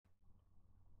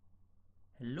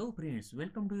Hello friends,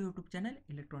 welcome to YouTube channel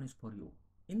Electronics for You.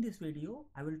 In this video,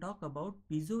 I will talk about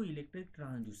piezoelectric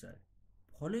transducer.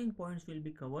 Following points will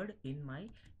be covered in my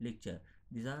lecture.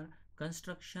 These are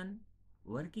construction,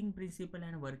 working principle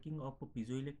and working of a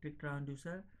piezoelectric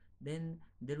transducer. Then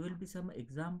there will be some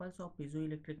examples of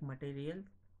piezoelectric material.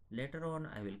 Later on,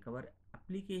 I will cover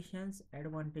applications,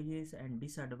 advantages and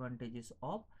disadvantages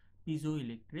of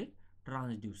piezoelectric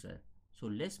transducer. So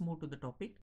let's move to the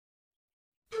topic.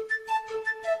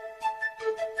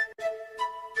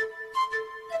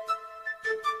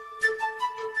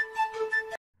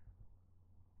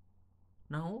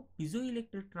 Now,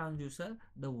 piezoelectric transducer,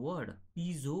 the word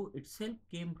piezo itself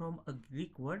came from a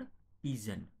Greek word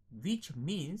pigeon, which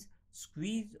means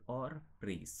squeeze or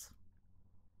press.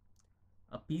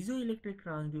 A piezoelectric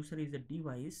transducer is a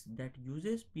device that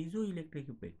uses piezoelectric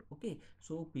effect. Okay,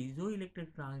 so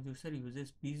piezoelectric transducer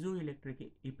uses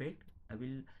piezoelectric effect. I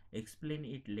will explain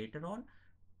it later on.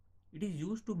 It is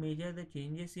used to measure the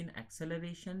changes in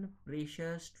acceleration,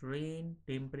 pressure, strain,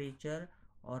 temperature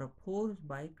or force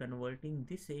by converting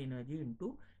this energy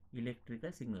into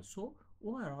electrical signals. So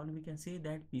overall we can say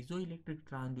that piezoelectric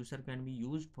transducer can be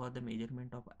used for the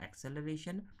measurement of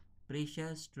acceleration,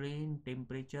 pressure, strain,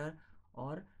 temperature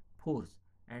or force,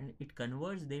 and it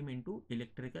converts them into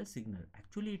electrical signal.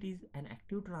 Actually it is an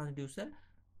active transducer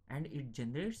and it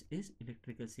generates its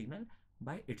electrical signal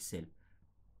by itself.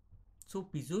 So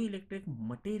piezoelectric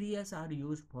materials are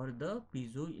used for the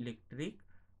piezoelectric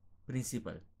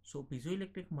principle. So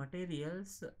piezoelectric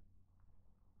materials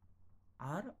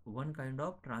are one kind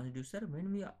of transducer.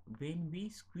 When we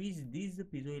squeeze this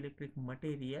piezoelectric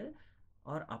material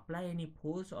or apply any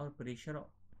force or pressure,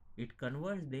 it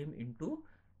converts them into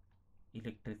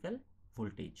electrical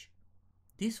voltage.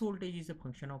 This voltage is a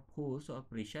function of force or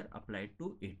pressure applied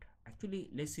to it.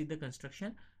 Actually, let's see the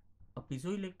construction. A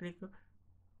piezoelectric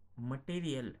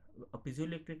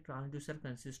transducer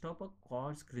consists of a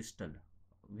quartz crystal.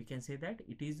 We can say that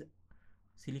it is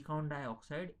silicon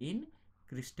dioxide in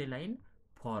crystalline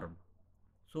form.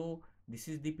 So this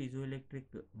is the piezoelectric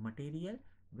material.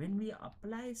 When we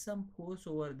apply some force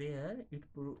over there, it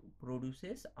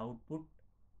produces output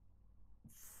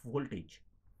voltage.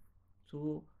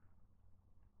 So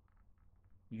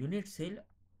unit cell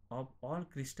of all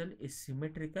crystal is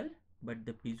symmetrical, but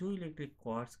the piezoelectric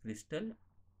quartz crystal,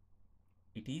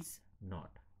 it is not.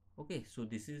 Okay, so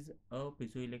this is a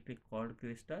piezoelectric quartz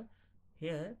crystal.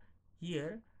 Here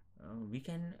we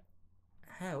can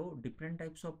have different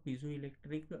types of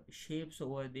piezoelectric shapes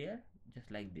over there, just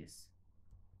like this.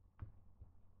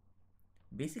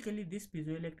 Basically this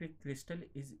piezoelectric crystal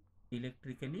is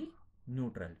electrically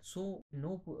neutral, so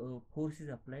no force is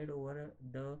applied over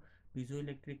the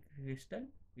piezoelectric crystal.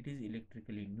 It is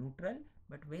electrically neutral,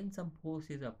 but when some force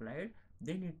is applied,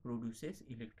 then it produces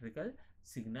electrical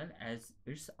signal as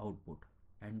its output.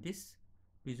 And this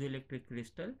piezoelectric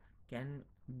crystal can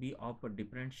be of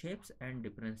different shapes and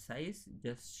different size,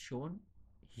 just shown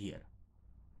here.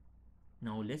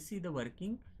 Now let's see the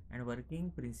working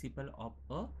principle of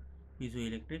a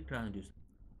piezoelectric transducer.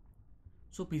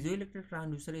 So piezoelectric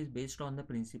transducer is based on the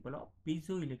principle of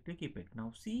piezoelectric effect.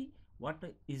 Now see what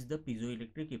is the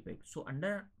piezoelectric effect. So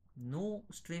under no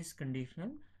stress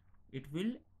condition, it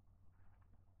will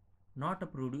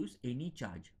not produce any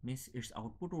charge, means its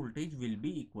output voltage will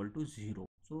be equal to 0.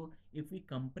 So if we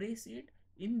compress it,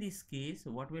 in this case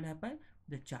what will happen,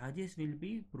 the charges will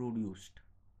be produced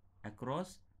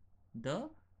across the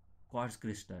quartz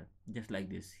crystal, just like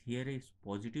this. Here is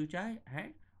positive charge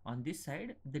and on this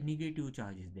side the negative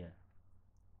charge is there.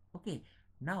 Okay,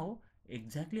 now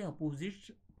exactly opposite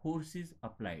force is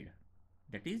applied,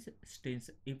 that is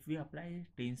if we apply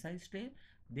tensile strain,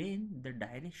 then the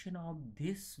direction of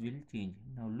this will change.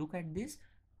 Now look at this.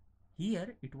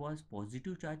 Here it was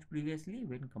positive charge previously.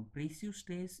 When compressive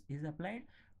stress is applied,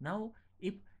 now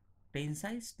if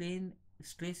tensile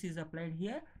stress is applied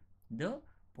here, the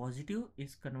positive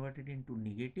is converted into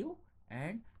negative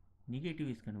and negative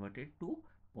is converted to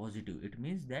positive. It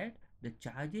means that the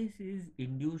charges is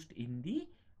induced in the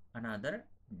another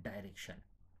direction.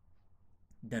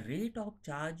 The rate of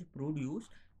charge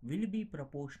produced will be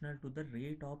proportional to the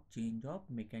rate of change of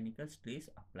mechanical stress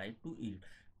applied to it.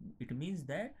 It means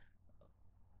that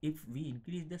if we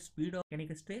increase the speed of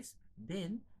mechanical stress,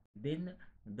 then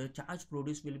the charge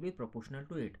produced will be proportional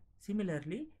to it.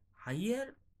 Similarly,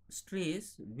 higher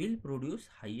stress will produce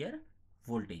higher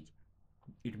voltage.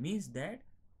 It means that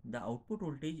the output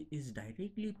voltage is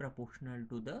directly proportional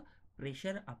to the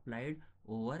pressure applied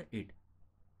over it.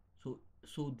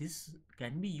 So this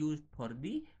can be used for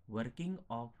the working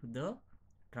of the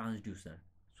transducer.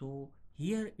 So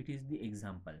here it is the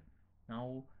example.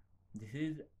 Now This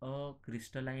is a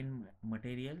crystalline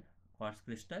material, quartz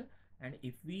crystal, and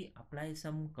if we apply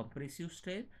some compressive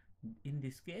stress, in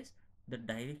this case the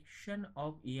direction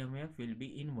of EMF will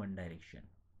be in one direction.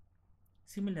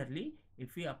 Similarly,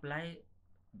 if we apply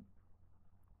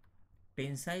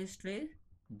tensile stress,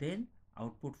 then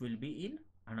output will be in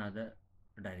another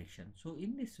direction. So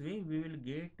in this way we will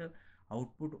get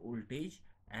output voltage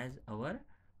as our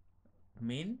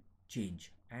main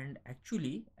change, and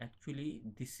actually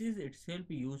this is itself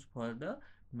used for the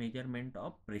measurement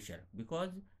of pressure, because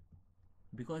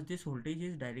this voltage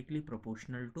is directly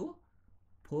proportional to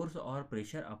force or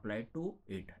pressure applied to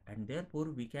it, and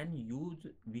therefore we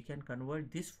can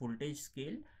convert this voltage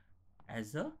scale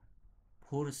as a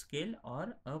force scale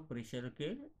or a pressure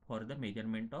scale for the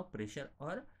measurement of pressure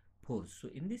or force. So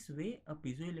in this way a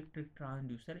piezoelectric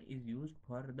transducer is used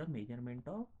for the measurement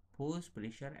of force,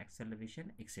 pressure,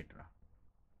 acceleration, etc.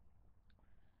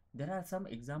 There are some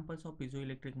examples of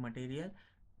piezoelectric material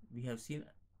we have seen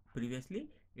previously.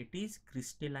 It is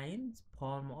crystalline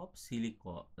form of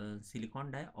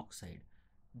silicon dioxide,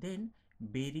 then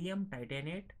barium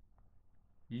titanate,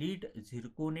 lead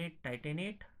zirconate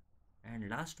titanate, and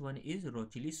last one is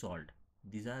Rochely salt.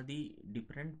 These are the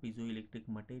different piezoelectric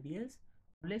materials.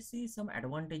 Let's see some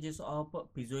advantages of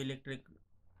piezoelectric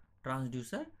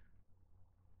transducer.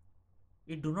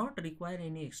 It do not require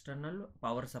any external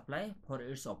power supply for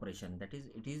its operation, that is,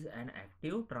 it is an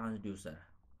active transducer.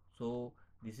 So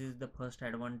this is the first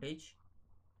advantage.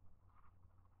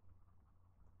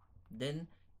 Then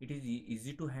it is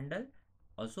easy to handle,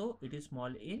 also it is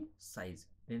small in size,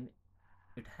 then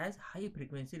it has high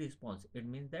frequency response, it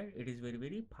means that it is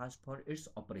very fast for its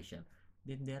operation.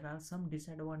 Then there are some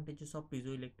disadvantages of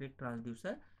piezoelectric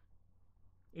transducer.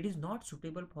 It is not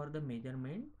suitable for the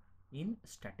measurement in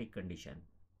static condition,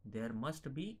 there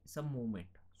must be some movement,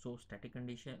 so static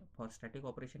condition, for static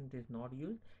operation it is not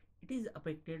used. It is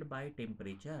affected by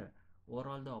temperature.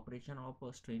 Overall the operation of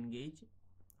a strain gauge,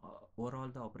 overall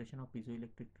the operation of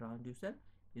piezoelectric transducer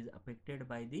is affected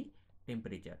by the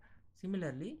temperature.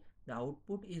 Similarly, the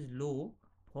output is low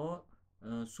for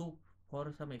so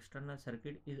for some external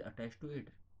circuit is attached to it,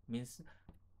 means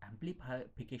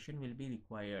amplification will be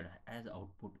required as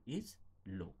output is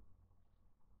low.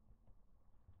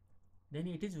 Then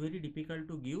it is very difficult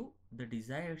to give the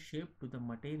desired shape to the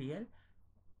material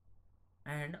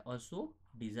and also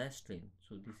desired strain.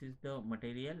 So this is the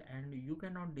material and you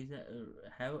cannot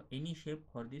have any shape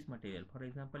for this material. For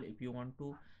example, if you want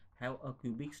to have a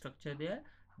cubic structure there,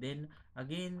 then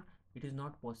again it is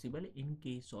not possible in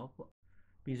case of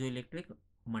piezoelectric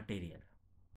material.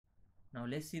 Now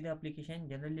let's see the application.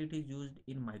 Generally it is used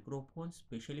in microphones,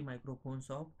 especially microphones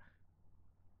of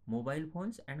mobile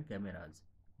phones and cameras.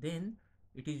 Then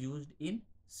it is used in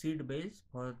seat belts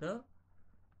for the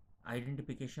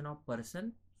identification of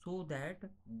person, so that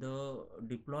the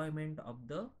deployment of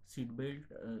the seat belt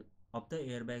of the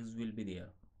airbags will be there.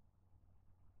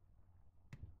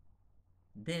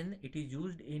 Then it is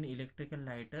used in electrical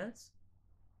lighters,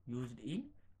 used in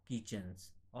kitchens,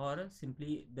 or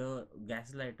simply the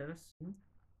gas lighters.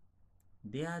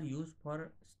 They are used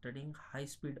for studying high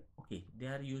speed. Okay, they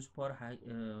are used for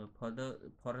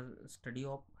for study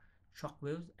of shock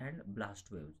waves and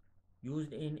blast waves,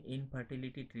 used in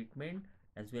infertility treatment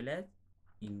as well as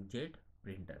inkjet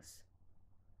printers.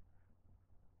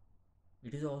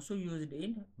 It is also used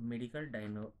in medical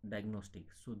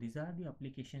diagnostics. So these are the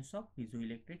applications of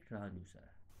piezoelectric transducer.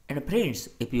 And friends,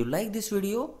 if you like this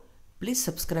video, please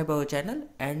subscribe our channel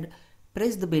and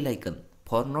press the bell icon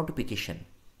for notification.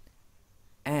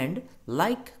 And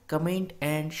like, comment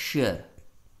and share.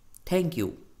 Thank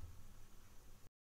you.